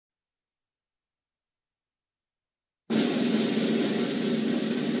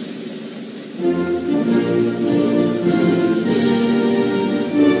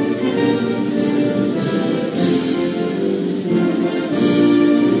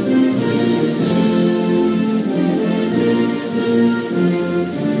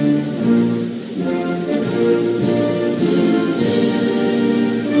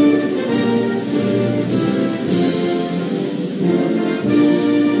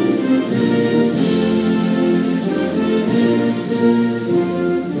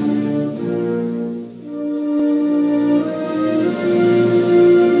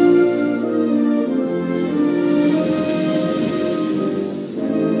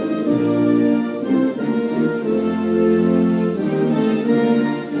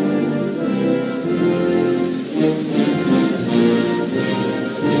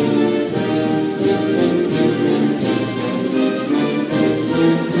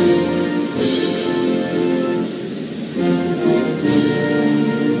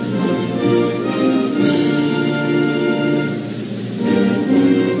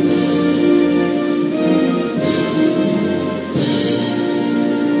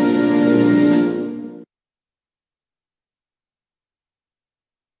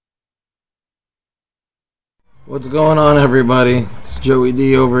What's going on, everybody? It's Joey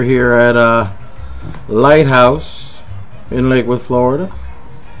D over here at Lighthouse in Lakewood, Florida.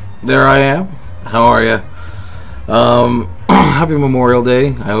 There I am. How are you? Happy Memorial Day.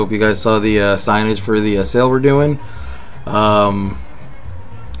 I hope you guys saw the signage for the sale we're doing.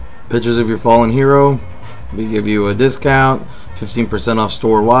 Pictures of your fallen hero. We give you a discount, 15% off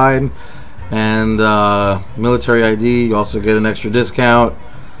store-wide. And military ID, you also get an extra discount.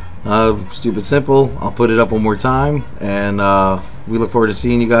 Stupid simple. I'll put it up one more time, and we look forward to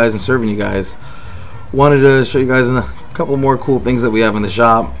seeing you guys and serving you guys. Wanted to show you guys a couple more cool things that we have in the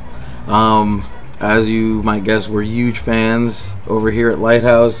shop. As you might guess, we're huge fans over here at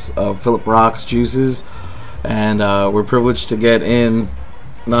Lighthouse of Philip Rock's juices, and we're privileged to get in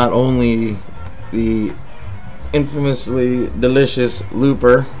not only the infamously delicious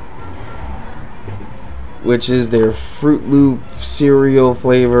Looper, which is their Fruit Loop cereal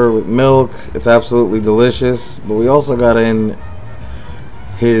flavor with milk. It's absolutely delicious. But we also got in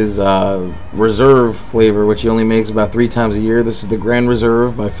his Reserve flavor, which he only makes about 3 times a year. This is the Grand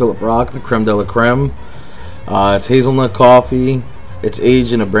Reserve by Philip Rock, the creme de la creme. It's hazelnut coffee. It's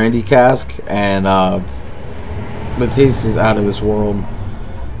aged in a brandy cask, and the taste is out of this world.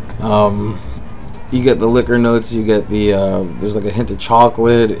 You get the liquor notes. You get the there's like a hint of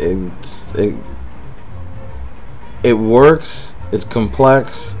chocolate. It works, it's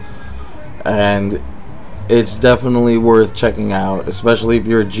complex, and it's definitely worth checking out, especially if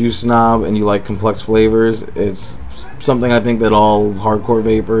you're a juice snob and you like complex flavors. It's something I think that all hardcore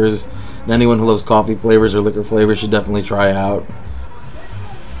vapors and anyone who loves coffee flavors or liquor flavors should definitely try out.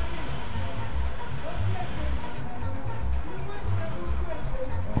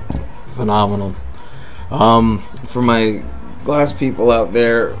 Phenomenal. For my glass people out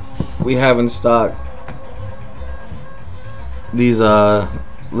there, we have in stock these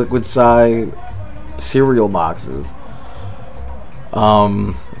liquid Psy cereal boxes.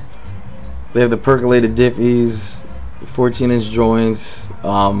 They have the percolated diffies, 14-inch joints.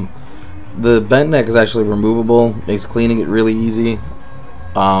 The bent neck is actually removable, makes cleaning it really easy.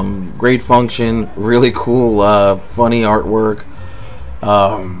 Great function, really cool, funny artwork.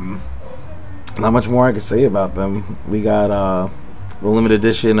 Not much more I can say about them. We got the limited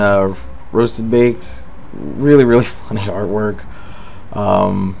edition roasted baked. Really funny artwork.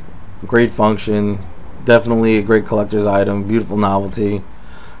 Great function. Definitely a great collector's item. Beautiful novelty.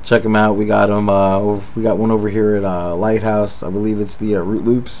 Check them out. We got them. We got one over here at Lighthouse. I believe it's the Root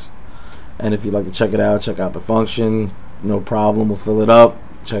Loops. And if you'd like to check it out, check out the function. No problem. We'll fill it up.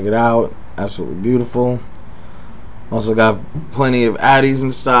 Check it out. Absolutely beautiful. Also got plenty of Addies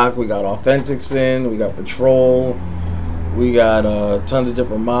in stock. We got Authentics in. We got the Troll. We got tons of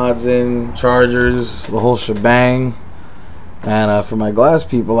different mods in, chargers, the whole shebang. And for my glass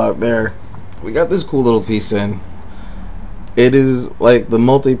people out there, we got this cool little piece in. It is like the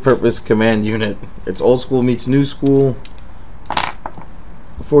multi-purpose command unit. It's old school meets new school.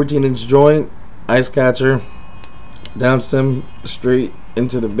 14-inch joint, ice catcher, downstem straight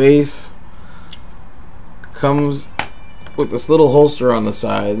into the base. Comes with this little holster on the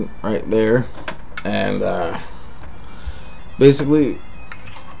side right there, and basically,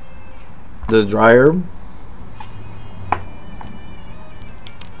 the dry herb,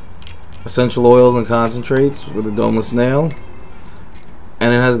 essential oils and concentrates with a domeless nail,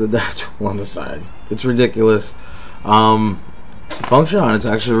 and it has the dab tool on the side. It's ridiculous. Function on it's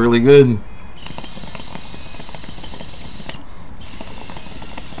actually really good.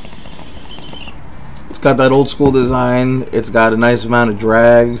 It's got that old school design. It's got a nice amount of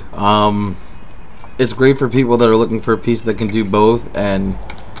drag. It's great for people that are looking for a piece that can do both and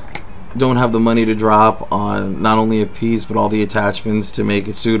don't have the money to drop on not only a piece but all the attachments to make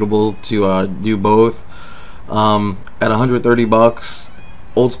it suitable to do both. At 130 bucks,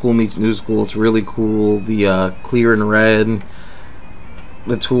 old school meets new school. It's really cool. The clear and red,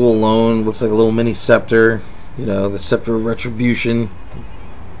 the tool alone looks like a little mini scepter. You know, the scepter of retribution.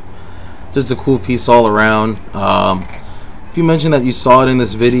 Just a cool piece all around. If you mention that you saw it in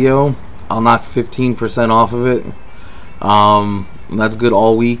this video, I'll knock 15% off of it. And that's good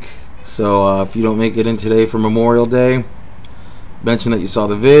all week. So if you don't make it in today for Memorial Day, mention that you saw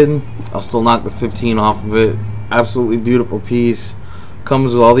the vid. I'll still knock the 15 off of it. Absolutely beautiful piece.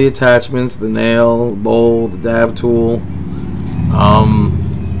 Comes with all the attachments, the nail, the bowl, the dab tool.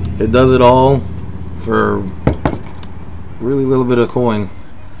 It does it all for really little bit of coin.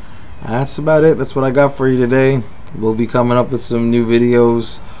 That's about it. That's what I got for you today. We'll be coming up with some new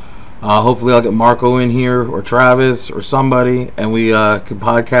videos. Hopefully I'll get Marco in here, or Travis, or somebody, and we can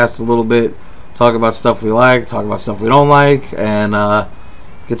podcast a little bit, talk about stuff we like, talk about stuff we don't like, and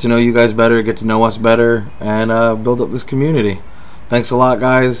get to know you guys better, get to know us better, and build up this community. Thanks a lot,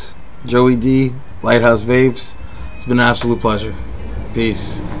 guys. Joey D, Lighthouse Vapes. It's been an absolute pleasure.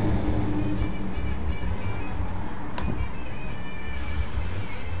 Peace.